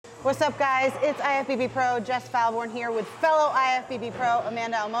What's up, guys? It's Ifbb Pro, Jess Falborn here with fellow Ifbb Pro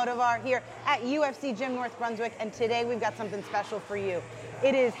Amanda Almodovar here at UFC Gym North Brunswick, and today we've got something special for you.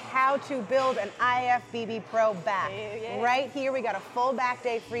 It is how to build an Ifbb Pro back. Yeah. Right here, we got a full back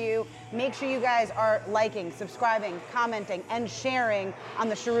day for you. Make sure you guys are liking, subscribing, commenting, and sharing on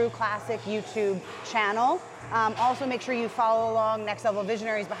the Sharu Classic YouTube channel. Also, make sure you follow along Next Level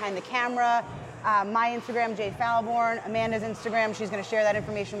Visionaries behind the camera. My Instagram, Jay Falborn, Amanda's Instagram, she's going to share that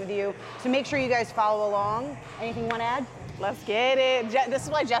information with you. So make sure you guys follow along. Anything you want to add? Let's get it. This is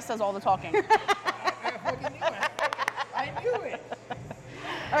why Jess does all the talking. I knew it.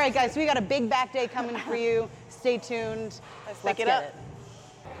 All right, guys, so we got a big back day coming for you. Stay tuned. Let's pick it up.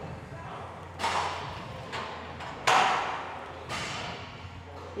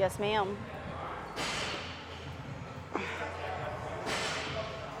 Yes, ma'am.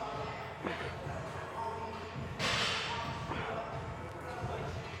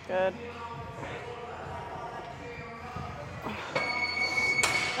 Good.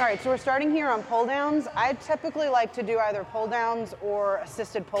 All right, so we're starting here on pull downs. I typically like to do either pull downs or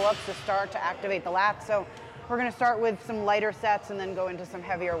assisted pull-ups to start to activate the lats. So we're gonna start with some lighter sets and then go into some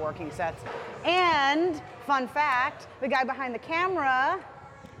heavier working sets. And fun fact, the guy behind the camera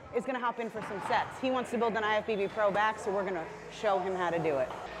is gonna hop in for some sets. He wants to build an Ifbb Pro back, so we're gonna show him how to do it.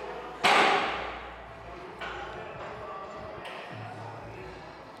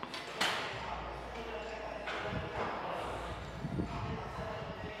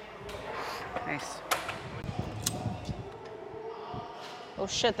 Nice. Oh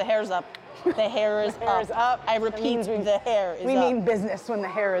shit, the hair's up. The hair is up. I repeat, the hair is up. We mean business when the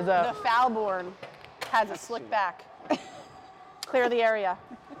hair is up. The Falborn has a slick back. Clear the area.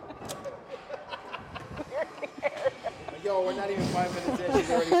 Yo, we're not even 5 minutes in, she's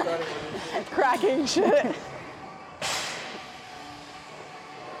already starting with this. Cracking shit.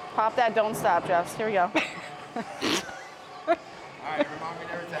 Pop that, don't stop, Jess. Here we go. All right, remind me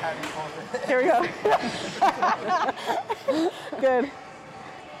never to have you on. Here we go. Good.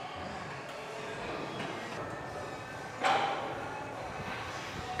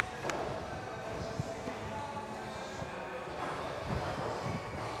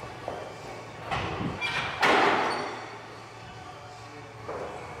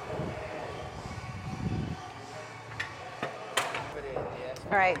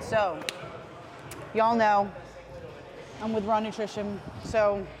 All right, so y'all know I'm with Raw Nutrition.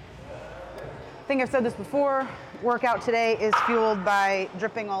 So I think I've said this before, workout today is fueled by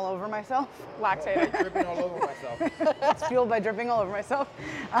dripping all over myself. Lactated. Dripping all over myself. It's fueled by dripping all over myself.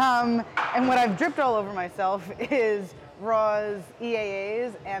 And what I've dripped all over myself is Raw's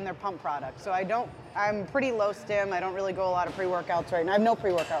EAAs and their pump products. So I'm pretty low stim. I don't really go a lot of pre-workouts right now. I have no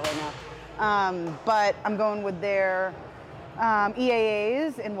pre-workout right now. But I'm going with their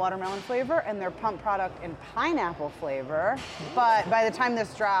EAAs in watermelon flavor and their pump product in pineapple flavor. But by the time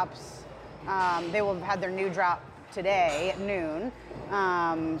this drops, they will have had their new drop today at noon.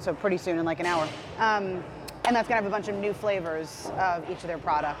 So pretty soon, in like an hour. And that's gonna have a bunch of new flavors of each of their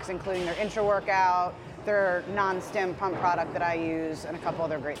products, including their intra-workout, their non-stim pump product that I use, and a couple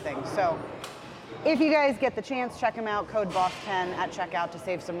other great things. So if you guys get the chance, check them out, code BOSS10 at checkout to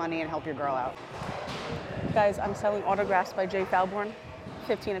save some money and help your girl out. Guys, I'm selling autographs by Jay Falborn,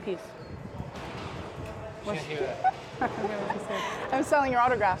 15 a piece. Can't hear that. I'm selling your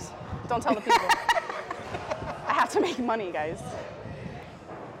autographs. Don't tell the people. I have to make money, guys.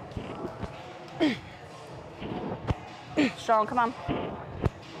 Strong, come on.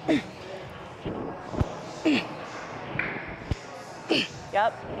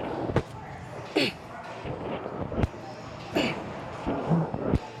 Yep.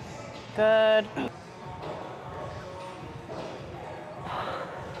 Good.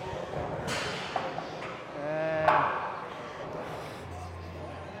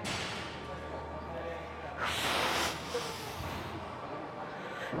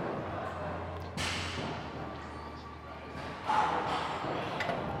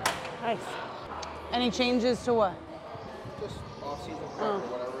 Nice. Any changes to what? Just off-season prep or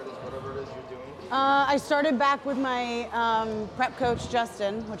whatever it is you're doing. I started back with my prep coach,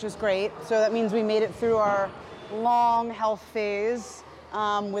 Justin, which is great. So that means we made it through our long health phase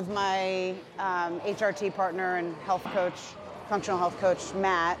with my HRT partner and health coach, functional health coach,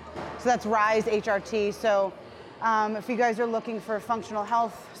 Matt. So that's Rise HRT. So if you guys are looking for functional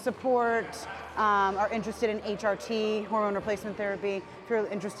health support, are interested in HRT, hormone replacement therapy, if you're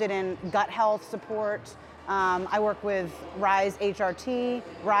interested in gut health support, I work with Rise HRT.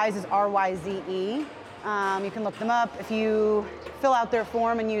 Rise is R-Y-Z-E. You can look them up. If you fill out their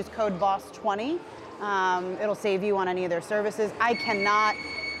form and use code BOSS20, it'll save you on any of their services. I cannot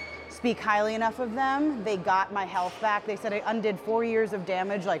speak highly enough of them. They got my health back. They said I undid 4 years of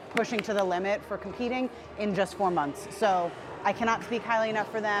damage, like pushing to the limit for competing in just 4 months. So I cannot speak highly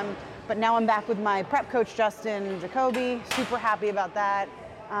enough for them. But now I'm back with my prep coach, Justin Jacoby. Super happy about that.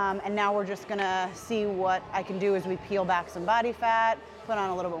 And now we're just gonna see what I can do as we peel back some body fat, put on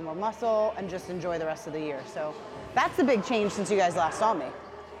a little bit more muscle, and just enjoy the rest of the year. So that's the big change since you guys last saw me.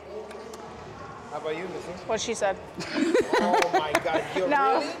 How about you, Missy? What she said. Oh my God, you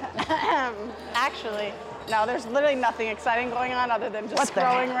No, really? actually, no, there's literally nothing exciting going on other than just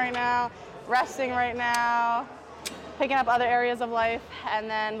growing right now, resting right now, picking up other areas of life, and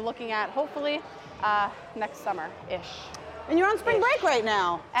then looking at hopefully next summer-ish. And you're on spring break right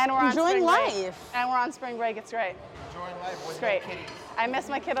now. And we're enjoying on spring life. break. And we're on spring break. It's great. Enjoying life with It's great. no kitties. I miss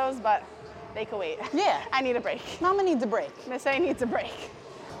my kiddos, but they can wait. Yeah. I need a break. Mama needs a break. Miss A needs a break.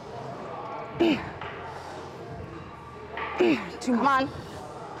 Come on.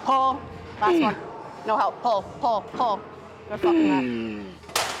 Pull. Last one. No help. Pull, pull, pull. Good fucking that.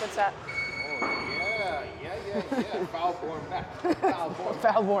 Good set. Oh, yeah. Falborn back. Falborn.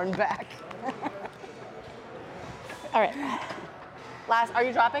 Falborn back. All right. Last, are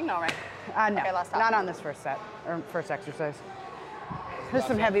you dropping? No, right? No, Okay, last stop. not on this first set, or first exercise. There's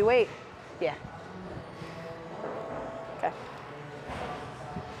some heavy weight. Yeah. Okay.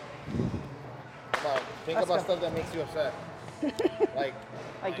 No, think Let's about go. stuff that makes you upset.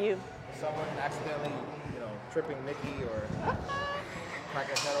 Like you. Someone accidentally, tripping Mickey or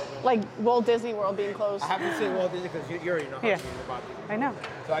cracking his head open. Like Walt Disney World being closed. I have to say Walt Disney because you already know how Yeah. she is about Disney. I know.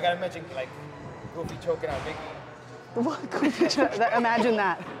 So I gotta mention Goofy choking out Mickey. Imagine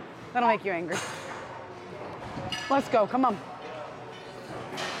that. That'll make you angry. Let's go. Come on.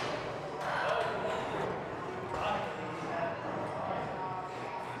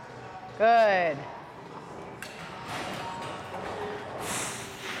 Good.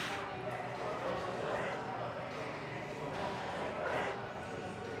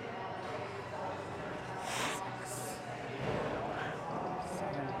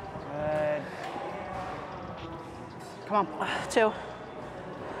 Good. Come on. 2.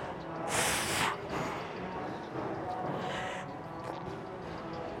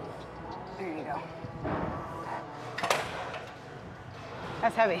 There you go.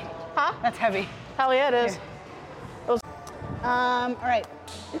 That's heavy. Huh? That's heavy. Hell yeah, it is. All right.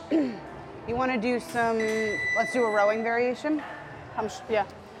 You want to do some? Let's do a rowing variation. Yeah.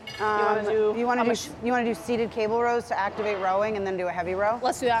 You want to do seated cable rows to activate rowing, and then do a heavy row.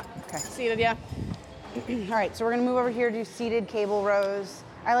 Let's do that. Okay. Seated, yeah. All right. So we're gonna move over here, do seated cable rows.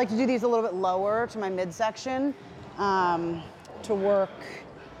 I like to do these a little bit lower to my midsection to work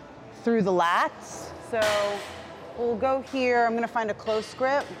through the lats. So we'll go here. I'm gonna find a close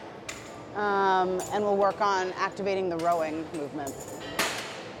grip, and we'll work on activating the rowing movement.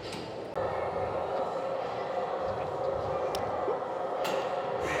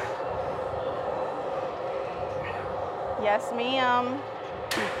 Yes, ma'am.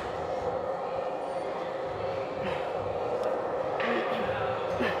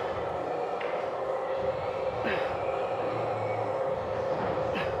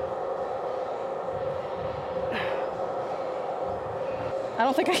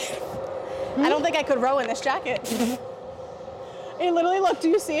 I don't think I could row in this jacket. It literally, look, do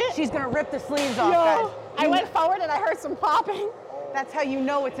you see it? She's gonna rip the sleeves off, Yo, guys. I went forward and I heard some popping. That's how you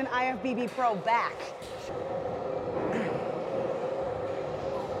know it's an Ifbb Pro back.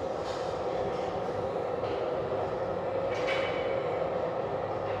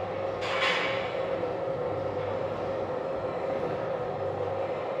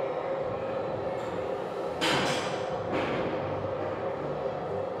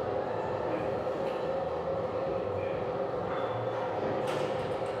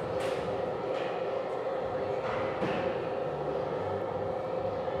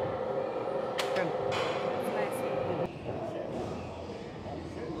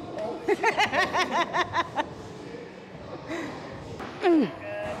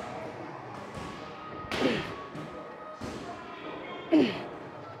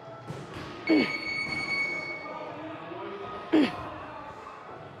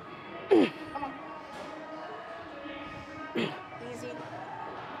 Come on. Easy.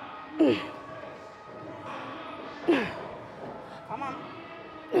 Come on.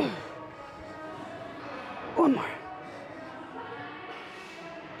 One more.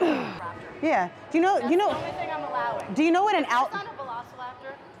 Yeah. Do you know? That's the only thing I'm allowing. Do you know what an out? It's not a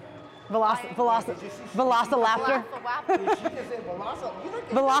Velocilaptor. velociraptor. She just said Velociraptor. You don't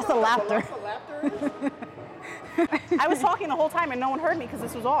Velociraptor. Velociraptor is? I was talking the whole time and no one heard me because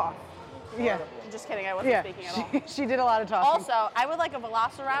this was off. Yeah. Just kidding, I wasn't Yeah. speaking at all. She did a lot of talking. Also, I would like a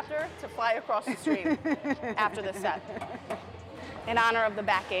velociraptor to fly across the street after this set in honor of the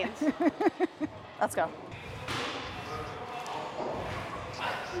back gains. Let's go.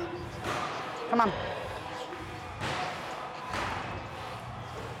 Come on.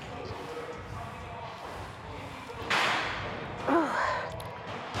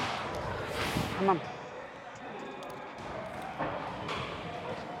 Come on.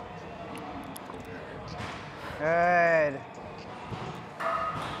 Good.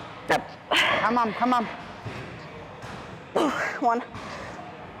 Yep. Come on, come on. One.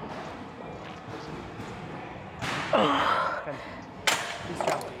 Good. Nice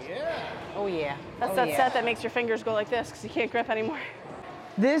job. Yeah. Oh yeah. That's Oh, that yeah. set that makes your fingers go like this because you can't grip anymore.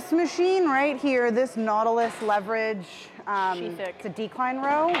 This machine right here, this Nautilus leverage, She-thick. it's a decline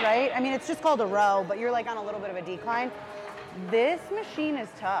row, right? I mean, it's just called a row, but you're like on a little bit of a decline. This machine is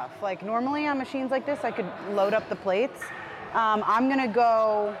tough. Like normally on machines like this, I could load up the plates. I'm gonna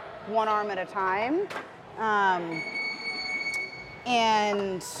go one arm at a time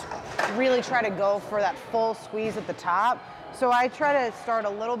and really try to go for that full squeeze at the top. So I try to start a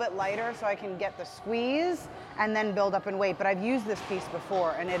little bit lighter so I can get the squeeze and then build up in weight. But I've used this piece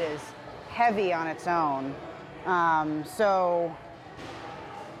before and it is heavy on its own. So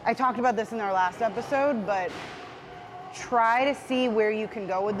I talked about this in our last episode, but try to see where you can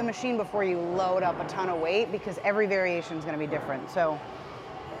go with the machine before you load up a ton of weight because every variation is going to be different. So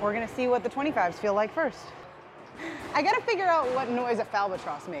we're going to see what the 25s feel like first. I got to figure out what noise a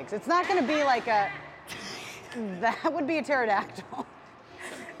Falbatross makes. It's not going to be like a, that would be a pterodactyl.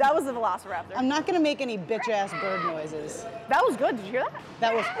 That was the velociraptor. I'm not going to make any bitch ass bird noises. That was good. Did you hear that?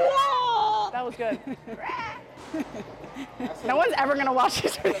 That was, That was good. No one's ever gonna watch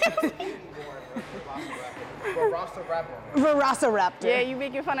this. Velociraptor. Yeah, you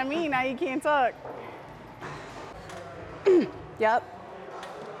making fun of me, now you can't talk. Yep.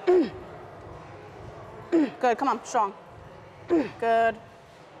 Good, come on, strong. Good.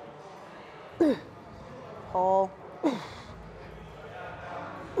 Pull.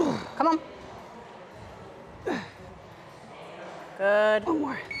 Come on. Good. One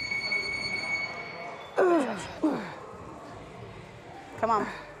more. Come on.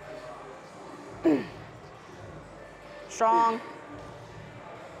 Strong.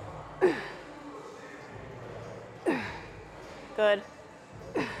 Good.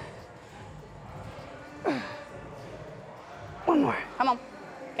 One more. Come on.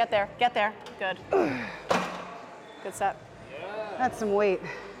 Get there. Get there. Good. Good set. That's some weight.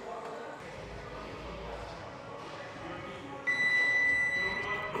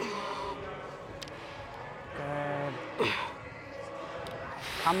 Good.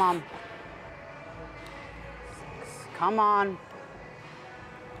 Come on. Come on.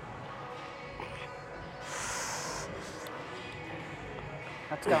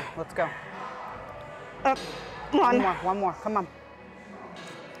 Let's go. Let's go. Up. One more. One more. Come on.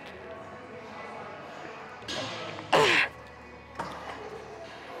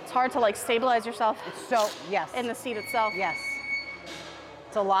 It's hard to like stabilize yourself So, yes. in the seat itself. Yes.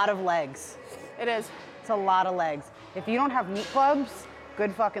 It's a lot of legs. It is. It's a lot of legs. If you don't have meat clubs,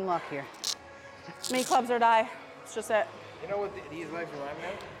 good fucking luck here. Meat clubs or die. It's just it. You know what these legs remind me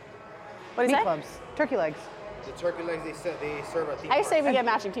of? What do you Meat say? clubs. Turkey legs. The turkey legs they serve at theme I say we parks. get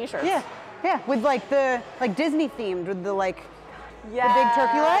matching t-shirts. Yeah. Yeah. With like the Disney themed with the like the big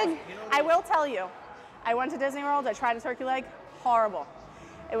turkey leg. I will tell you, I went to Disney World, I tried a turkey leg, horrible.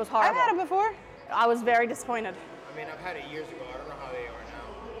 It was horrible. I've had it before. I was very disappointed. I mean, I've had it years ago. I don't know how they are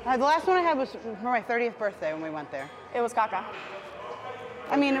now. The last one I had was for my 30th birthday when we went there. It was caca.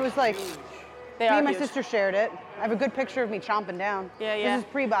 I mean, it was like They me are and my huge. sister shared it. I have a good picture of me chomping down. Yeah, yeah. This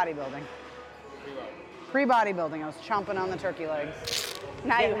is pre-bodybuilding. Pre-bodybuilding, I was chomping on the turkey legs.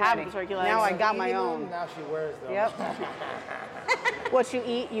 Now you Getting have ready. the turkey legs. Now I got my Eating them, own. Now she wears them. Yep. What you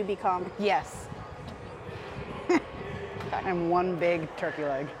eat, you become. Yes. And one big turkey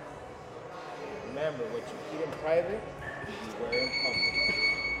leg. Remember, what you eat in private, you wear in public.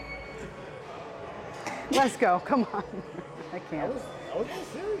 Let's go. Come on. I can't. I was being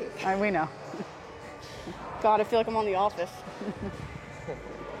serious. We know. God, I feel like I'm on The Office.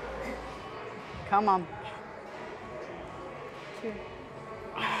 Come on. 2,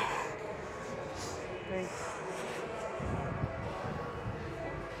 3.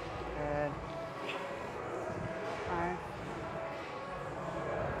 Good. 5.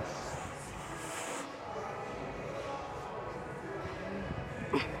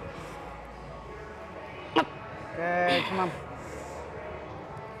 Good. Come on.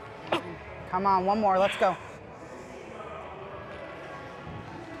 Come on. One more. Let's go.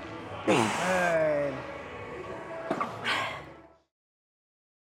 All right.